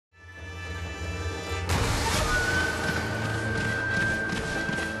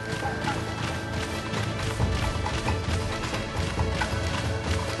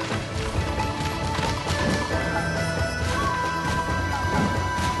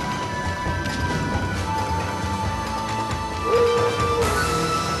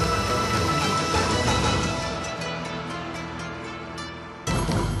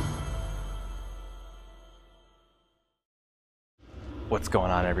going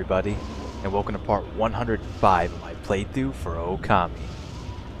on, everybody, and welcome to part 105 of my playthrough for Okami.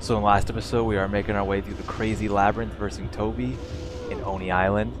 So in the last episode we are making our way through the crazy labyrinth versus Toby in Oni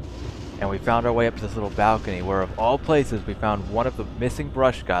Island, and we found our way up to this little balcony where of all places we found one of the missing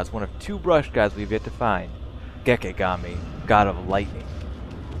brush gods, one of two brush gods we've yet to find, Okami, god of lightning.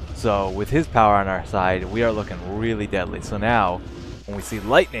 So with his power on our side, we are looking really deadly. So now, when we see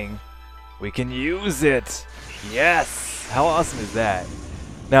lightning, we can use it! Yes! How awesome is that?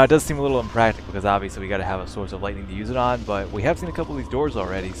 Now it does seem a little impractical because obviously we gotta have a source of lightning to use it on, but we have seen a couple of these doors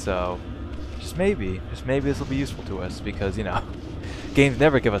already, so just maybe this will be useful to us because, you know, games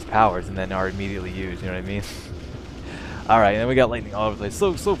never give us powers and then are immediately used, you know what I mean? Alright, and then we got lightning all over the place.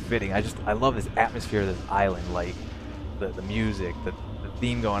 So fitting. I love this atmosphere of this island, like the music, the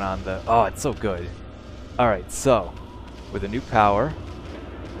theme going on, oh, it's so good. Alright, so with a new power,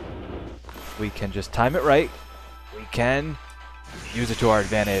 we can just time it right. We can use it to our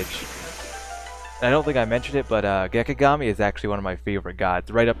advantage. And I don't think I mentioned it, but Okami is actually one of my favorite gods,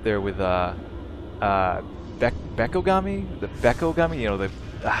 right up there with Bekogami, the Bekogami, you know,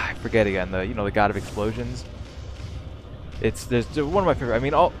 I forget again, the god of explosions. There's one of my favorite. I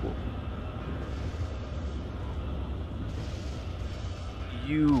mean,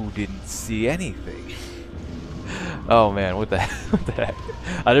 you didn't see anything. Oh man, what the heck?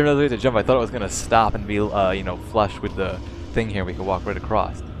 I didn't know there was a jump. I thought it was gonna stop and be, you know, flush with the thing here. We could walk right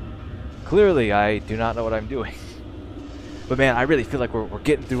across. Clearly, I do not know what I'm doing. But man, I really feel like we're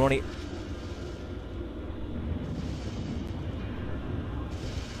getting through Oni.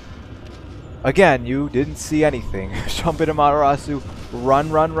 Again, you didn't see anything. Jump into Matarasu.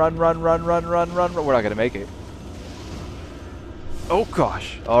 Run. We're not gonna make it. Oh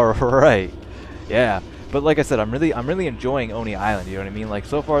gosh. All right. Yeah. But like I said, I'm really enjoying Oni Island, you know what I mean? Like,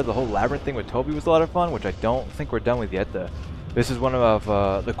 so far the whole labyrinth thing with Toby was a lot of fun, which I don't think we're done with yet. This is one of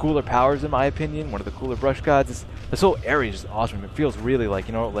the cooler powers in my opinion, one of the cooler brush gods. This whole area is just awesome. It feels really like,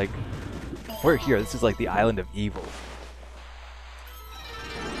 you know, like, we're here. This is like the island of evil.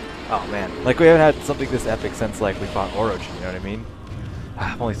 Oh man, like we haven't had something this epic since like we fought Orochi, you know what I mean?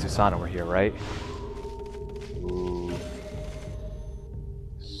 Only Susanoo were here, right? Ooh.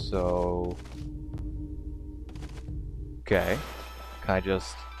 So... okay, can I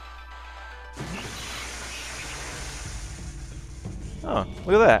just... oh,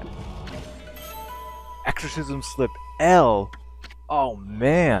 look at that. Exorcism slip L. Oh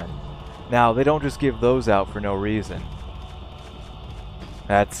man. Now, they don't just give those out for no reason.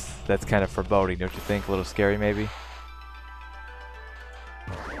 That's kind of foreboding, don't you think? A little scary, maybe?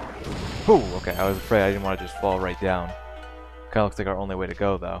 Ooh, okay, I was afraid I didn't want to just fall right down. Kinda looks like our only way to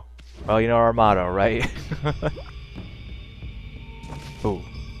go, though. Well, you know our motto, right? Ooh.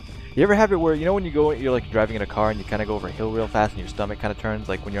 You ever have it where, you know when you're like driving in a car and you kind of go over a hill real fast and your stomach kind of turns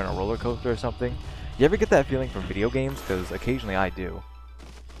like when you're on a roller coaster or something? You ever get that feeling from video games? Because occasionally I do.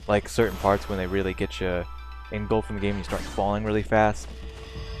 Like certain parts when they really get you engulfed in the game and you start falling really fast.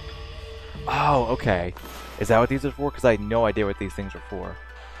 Oh, okay. Is that what these are for? Because I had no idea what these things are for.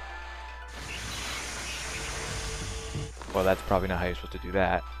 Well, that's probably not how you're supposed to do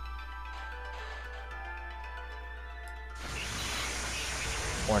that.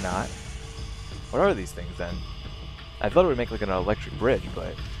 Or not. What are these things then? I thought it would make like an electric bridge,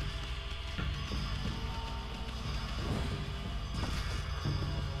 but...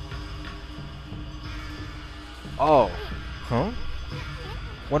 oh. Huh?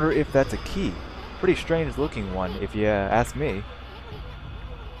 Wonder if that's a key. Pretty strange looking one, if you ask me.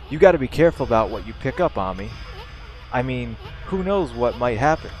 You gotta be careful about what you pick up on me. I mean, who knows what might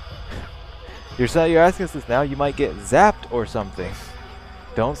happen? You're asking us this now, you might get zapped or something.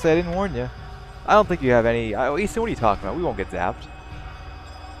 Don't say I didn't warn you. I don't think you have any... Issa, what are you talking about? We won't get zapped.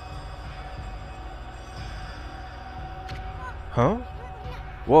 Huh?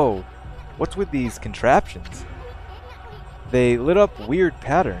 Whoa. What's with these contraptions? They lit up weird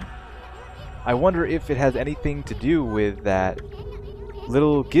pattern. I wonder if it has anything to do with that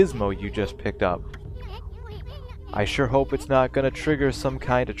little gizmo you just picked up. I sure hope it's not gonna trigger some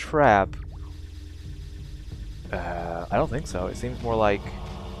kind of trap. I don't think so. It seems more like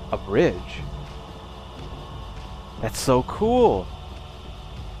a bridge. That's so cool.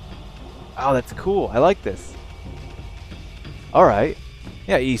 Oh, that's cool. I like this. Alright.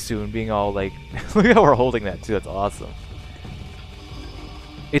 Yeah, Isun being all like... look at how we're holding that too. That's awesome.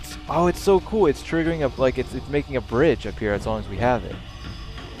 It's so cool. It's triggering up, like, it's making a bridge up here as long as we have it.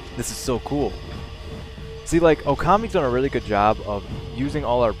 This is so cool. See, like, Okami's done a really good job of using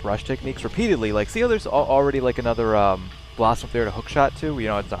all our brush techniques repeatedly. Like, see how there's already, like, another blossom there to hookshot to? You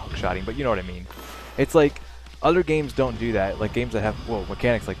know, it's not hookshotting, but you know what I mean. It's like, Other games don't do that. Like games that have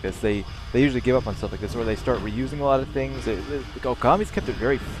mechanics like this, they usually give up on stuff like this, or they start reusing a lot of things. Okami's kept it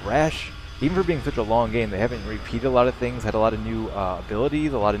very fresh, even for being such a long game. They haven't repeated a lot of things, had a lot of new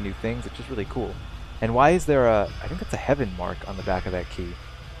abilities, a lot of new things. It's just really cool. And why is there a? I think that's a heaven mark on the back of that key.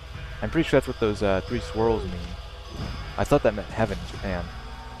 I'm pretty sure that's what those 3 swirls mean. I thought that meant heaven in Japan,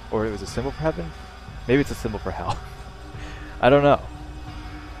 or it was a symbol for heaven. Maybe it's a symbol for hell. I don't know.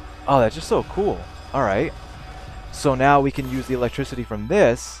 Oh, that's just so cool. All right. So now we can use the electricity from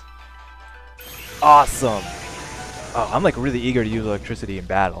this. Awesome. Oh, I'm like really eager to use electricity in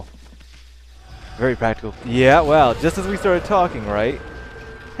battle. Very practical. Yeah, well, just as we started talking, right?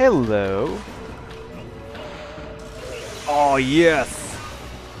 Hello. Oh, yes.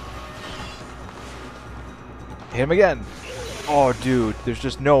 Hit him again. Oh, dude, there's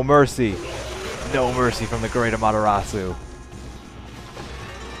just no mercy. No mercy from the great Amaterasu.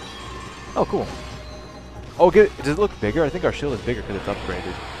 Oh, cool. Oh, does it look bigger? I think our shield is bigger because it's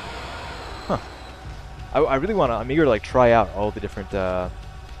upgraded. Huh. I really want to... I'm eager to like try out all the different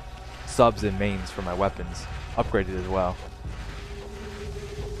subs and mains for my weapons. Upgraded as well.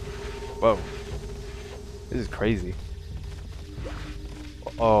 Whoa. This is crazy.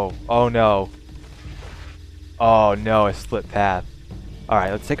 Oh. Oh, no. Oh, no. A split path.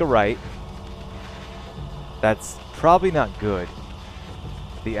 Alright, let's take a right. That's probably not good.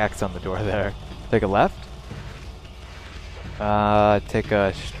 The X on the door there. Take a left. Take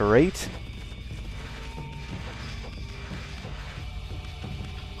a straight.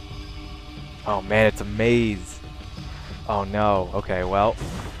 Oh man, it's a maze. Oh no. Okay, well.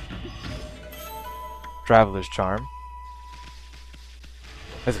 Traveler's Charm.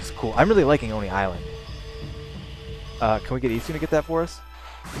 This is cool. I'm really liking Oni Island. Can we get Isu to get that for us?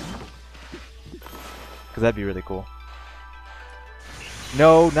 Because that'd be really cool.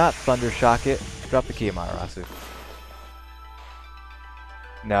 No, not Thundershock it. Drop the key, Amaterasu.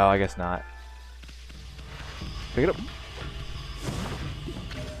 No, I guess not. Pick it up.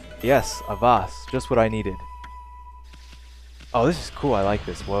 Yes, a vase. Just what I needed. Oh, this is cool. I like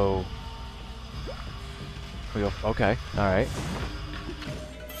this. Whoa. We go. Okay. Alright.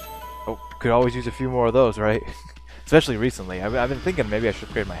 Oh, could always use a few more of those, right? Especially recently. I've been thinking maybe I should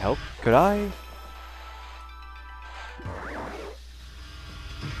upgrade my health. Could I?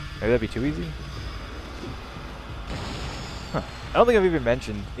 Maybe that'd be too easy? Huh. I don't think I've even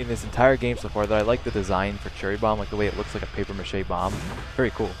mentioned in this entire game so far that I like the design for Cherry Bomb, like the way it looks like a paper mache bomb.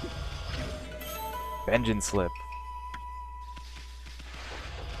 Very cool. Vengeance Slip.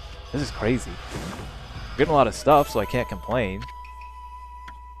 This is crazy. I'm getting a lot of stuff, so I can't complain.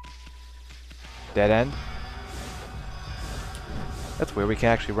 Dead end. That's weird, we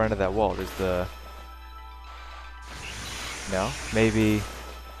can't actually run into that wall. There's the... No? Maybe...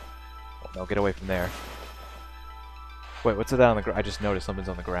 Oh, no, get away from there. Wait, what's that on the ground? I just noticed something's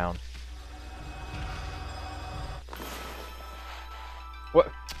on the ground. What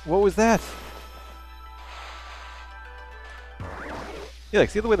was that? Yeah,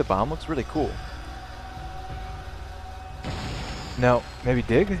 like, see the way the bomb looks? Really cool. No, maybe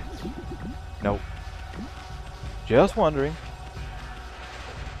dig? Nope. Just wondering.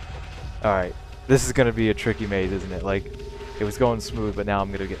 Alright, this is gonna be a tricky maze, isn't it? Like, it was going smooth, but now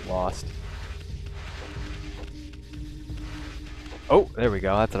I'm gonna get lost. Oh, there we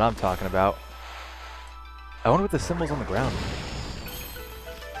go. That's what I'm talking about. I wonder what the symbol's on the ground.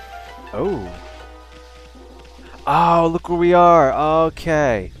 Oh. Oh, look where we are.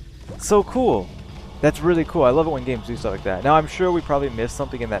 Okay. So cool. That's really cool. I love it when games do stuff like that. Now, I'm sure we probably missed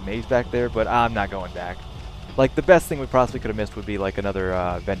something in that maze back there, but I'm not going back. Like, the best thing we possibly could have missed would be, like,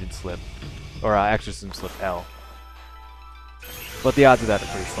 another Vengeance Slip. Or Exorcism Slip L. But the odds of that are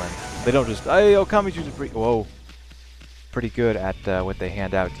pretty slim. They don't just... Hey, Okami's usually pretty... Whoa. Pretty good at what they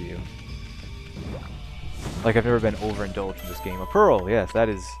hand out to you. Like, I've never been overindulged in this game. A pearl, yes, that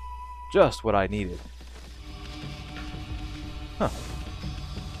is just what I needed. Huh.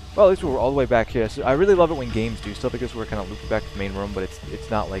 Well, at least we're all the way back here. So I really love it when games do stuff like this where we're kind of looped back to the main room, but it's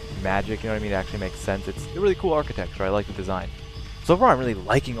not like magic, you know what I mean? It actually makes sense. It's a really cool architecture. I like the design. So far, I'm really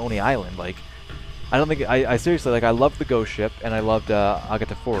liking Oni Island. Like, I don't think... I seriously, like, I loved the Ghost Ship, and I loved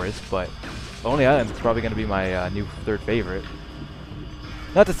Agata Forest, but... Oni Island is probably going to be my new third favorite.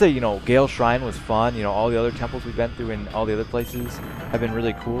 Not to say, you know, Gale Shrine was fun. You know, all the other temples we've been through in all the other places have been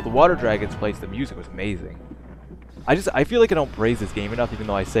really cool. The Water Dragon's place, the music was amazing. I feel like I don't praise this game enough, even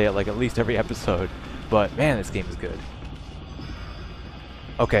though I say it like at least every episode. But man, this game is good.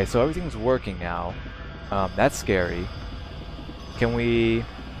 Okay, so everything's working now. That's scary. Can we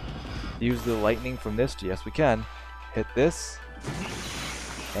use the lightning from this? Yes, we can. Hit this.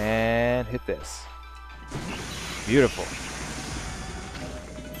 And hit this. Beautiful.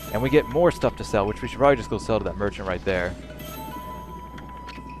 And we get more stuff to sell, which we should probably just go sell to that merchant right there.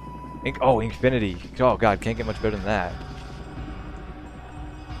 Oh, Infinity. Oh god, can't get much better than that.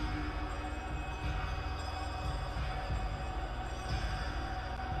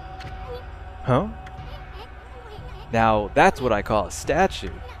 Huh? Now, that's what I call a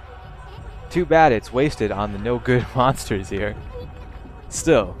statue. Too bad it's wasted on the no-good monsters here.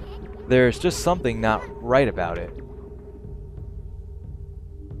 Still, there's just something not right about it.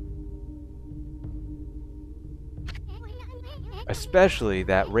 Especially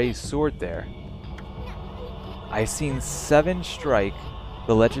that raised sword there. I've seen 7 strike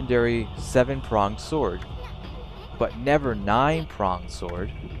the legendary 7-pronged sword, but never 9-pronged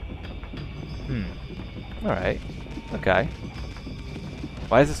sword. Alright. Okay.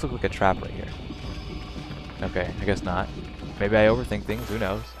 Why does this look like a trap right here? Okay, I guess not. Maybe I overthink things, who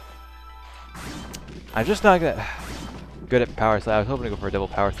knows. I'm just not good at power slash. I was hoping to go for a double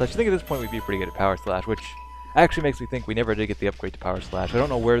power slash. I think at this point we'd be pretty good at power slash, which actually makes me think we never did get the upgrade to power slash. I don't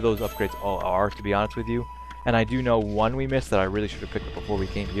know where those upgrades all are, to be honest with you. And I do know one we missed that I really should have picked up before we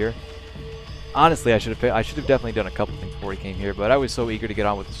came here. Honestly, I should have definitely done a couple things before we came here, but I was so eager to get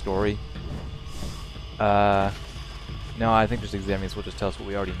on with the story. No, I think just examining this will just tell us what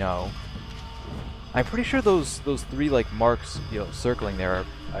we already know. I'm pretty sure those 3 like marks, you know, circling there.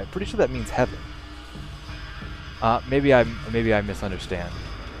 I'm pretty sure that means heaven. Maybe I misunderstand.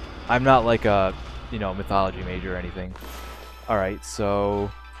 I'm not like a, you know, mythology major or anything. All right,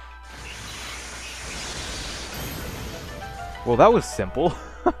 so. Well, that was simple.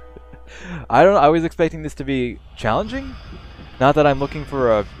 I was expecting this to be challenging. Not that I'm looking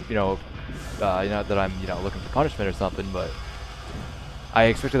for a, not that I'm, looking for punishment or something, but I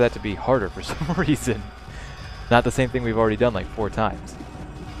expected that to be harder for some reason. Not the same thing we've already done like 4 times.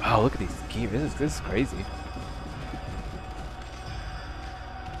 Oh, look at these keys. This is crazy.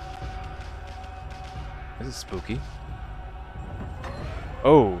 This is spooky.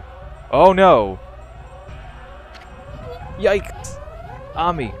 Oh. Oh no. Yikes.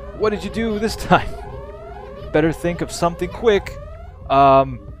 Ami, what did you do this time? Better think of something quick.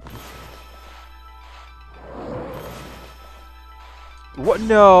 What?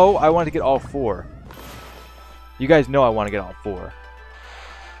 No, I want to get all 4. You guys know I want to get all 4.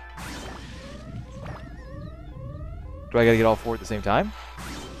 Do I gotta get all 4 at the same time?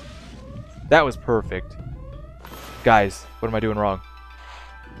 That was perfect. Guys, what am I doing wrong?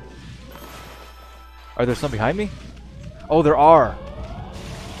 Are there some behind me? Oh, there are.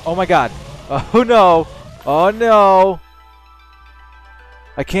 Oh my god. Oh no. Oh no.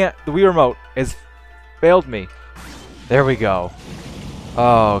 I can't. The Wii remote has failed me. There we go.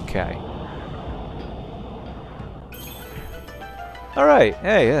 Okay. Alright.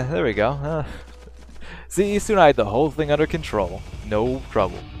 Hey, there we go. See, soon I had the whole thing under control. No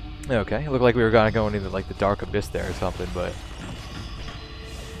trouble. Okay, it looked like we were gonna go into like the dark abyss there or something, but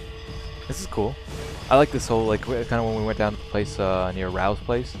this is cool. I like this whole like kind of when we went down to the place near Rao's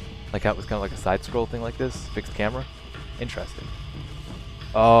place, like how it was kind of like a side scroll thing like this, fixed camera. Interesting.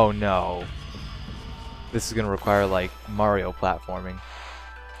 Oh no, this is gonna require like Mario platforming.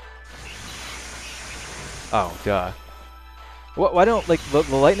 Oh duh. Why don't like the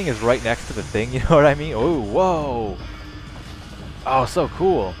lightning is right next to the thing? You know what I mean? Oh whoa. Oh, so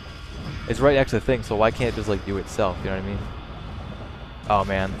cool. It's right next to the thing, so why can't it just like do itself? You know what I mean? Oh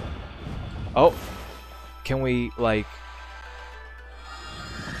man. Oh, can we like?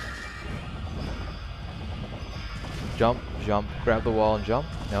 Jump, jump, grab the wall and jump.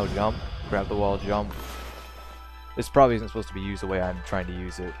 No, jump, grab the wall, jump. This probably isn't supposed to be used the way I'm trying to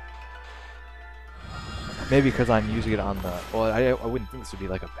use it. Maybe because I'm using it on the. Well, I wouldn't think this would be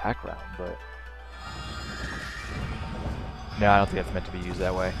like a background, but. No, I don't think that's meant to be used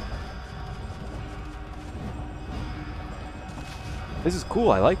that way. This is cool,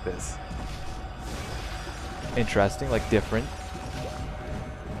 I like this. Interesting, like different.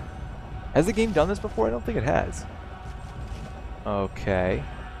 Has the game done this before? I don't think it has. Okay.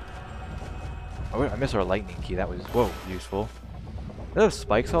 Oh, I missed our lightning key, that was, whoa, useful. Does it have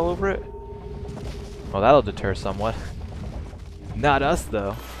spikes all over it? Well, that'll deter somewhat. Not us,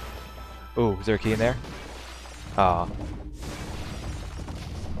 though. Ooh, is there a key in there? Ah.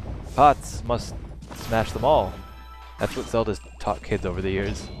 Pots must smash them all. That's what Zelda's taught kids over the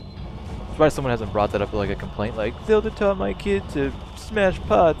years. That's why someone hasn't brought that up like a complaint, like, Zelda taught my kid to smash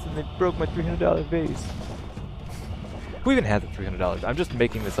pots and they broke my $300 vase. Who even has a $300? I'm just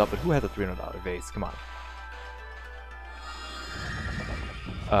making this up, but who has a $300 vase? Come on.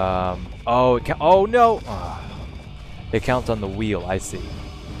 Oh, oh no! Oh. It counts on the wheel, I see.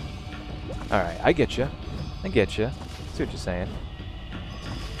 Alright, I get you. I get you. See what you're saying.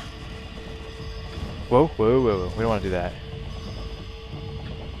 Whoa, whoa, whoa, whoa. We don't want to do that.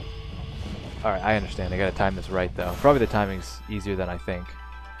 Alright, I understand. I gotta time this right, though. Probably the timing's easier than I think.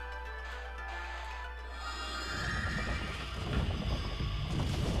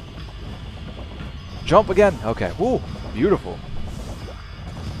 Jump again! Okay. Woo! Beautiful.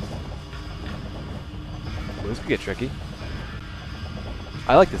 Ooh, this could get tricky.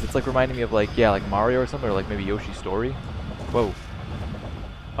 I like this. It's like reminding me of like, yeah, like Mario or something, or like maybe Yoshi's Story. Whoa.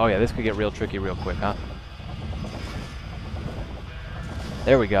 Oh yeah, this could get real tricky real quick, huh?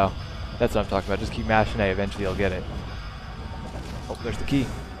 There we go. That's what I'm talking about. Just keep mashing A. Eventually I'll get it. Oh, there's the key.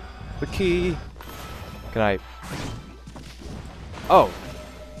 The key! Can I... Oh!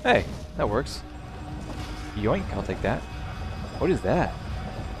 Hey, that works. Yoink, I'll take that. What is that?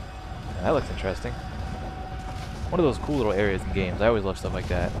 That looks interesting. One of those cool little areas in games. I always love stuff like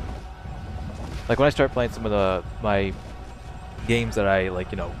that. Like when I start playing some of my games that I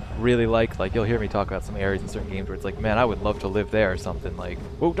like, you know, really like you'll hear me talk about some areas in certain games where it's like, man, I would love to live there or something. Like,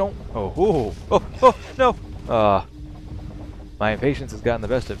 whoa, don't, oh, no. My impatience has gotten the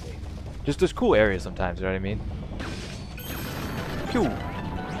best of me. Just there's cool areas sometimes, you know what I mean? Pew.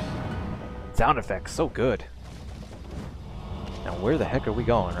 Sound effects, so good. Now where the heck are we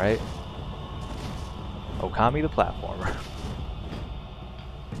going, right? Okami the platformer.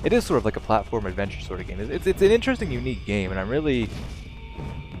 It is sort of like a platform adventure sort of game. It's an interesting, unique game, and I'm really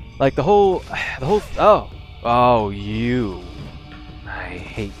like the whole. Oh, you. I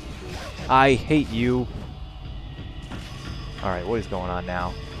hate you. I hate you. All right, what is going on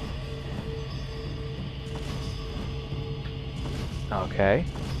now? Okay.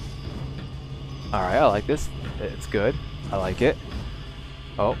 All right, I like this. It's good. I like it.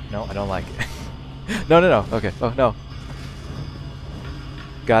 Oh no, I don't like it. No. Okay. Oh no.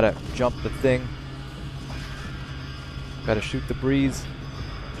 Gotta jump the thing. Gotta shoot the breeze.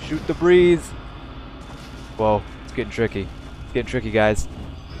 Shoot the breeze. Whoa, it's getting tricky. It's getting tricky, guys.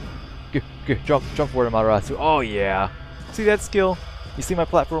 Jump forward, Amaterasu. Oh yeah. See that skill? You see my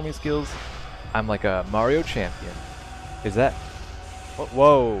platforming skills? I'm like a Mario champion. Is that?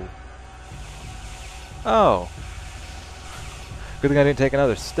 Whoa. Oh. Good thing I didn't take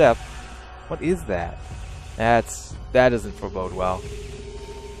another step. What is that? That doesn't forebode well.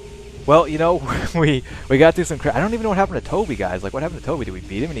 Well, you know, we got through some I don't even know what happened to Toby, guys. Like, what happened to Toby? Did we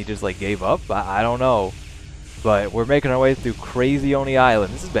beat him and he just, like, gave up? I don't know. But we're making our way through crazy Oni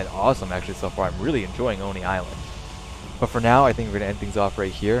Island. This has been awesome, actually, so far. I'm really enjoying Oni Island. But for now, I think we're going to end things off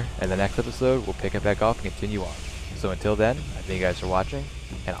right here. And the next episode, we'll pick it back off and continue on. So until then, I thank you guys for watching,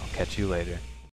 and I'll catch you later.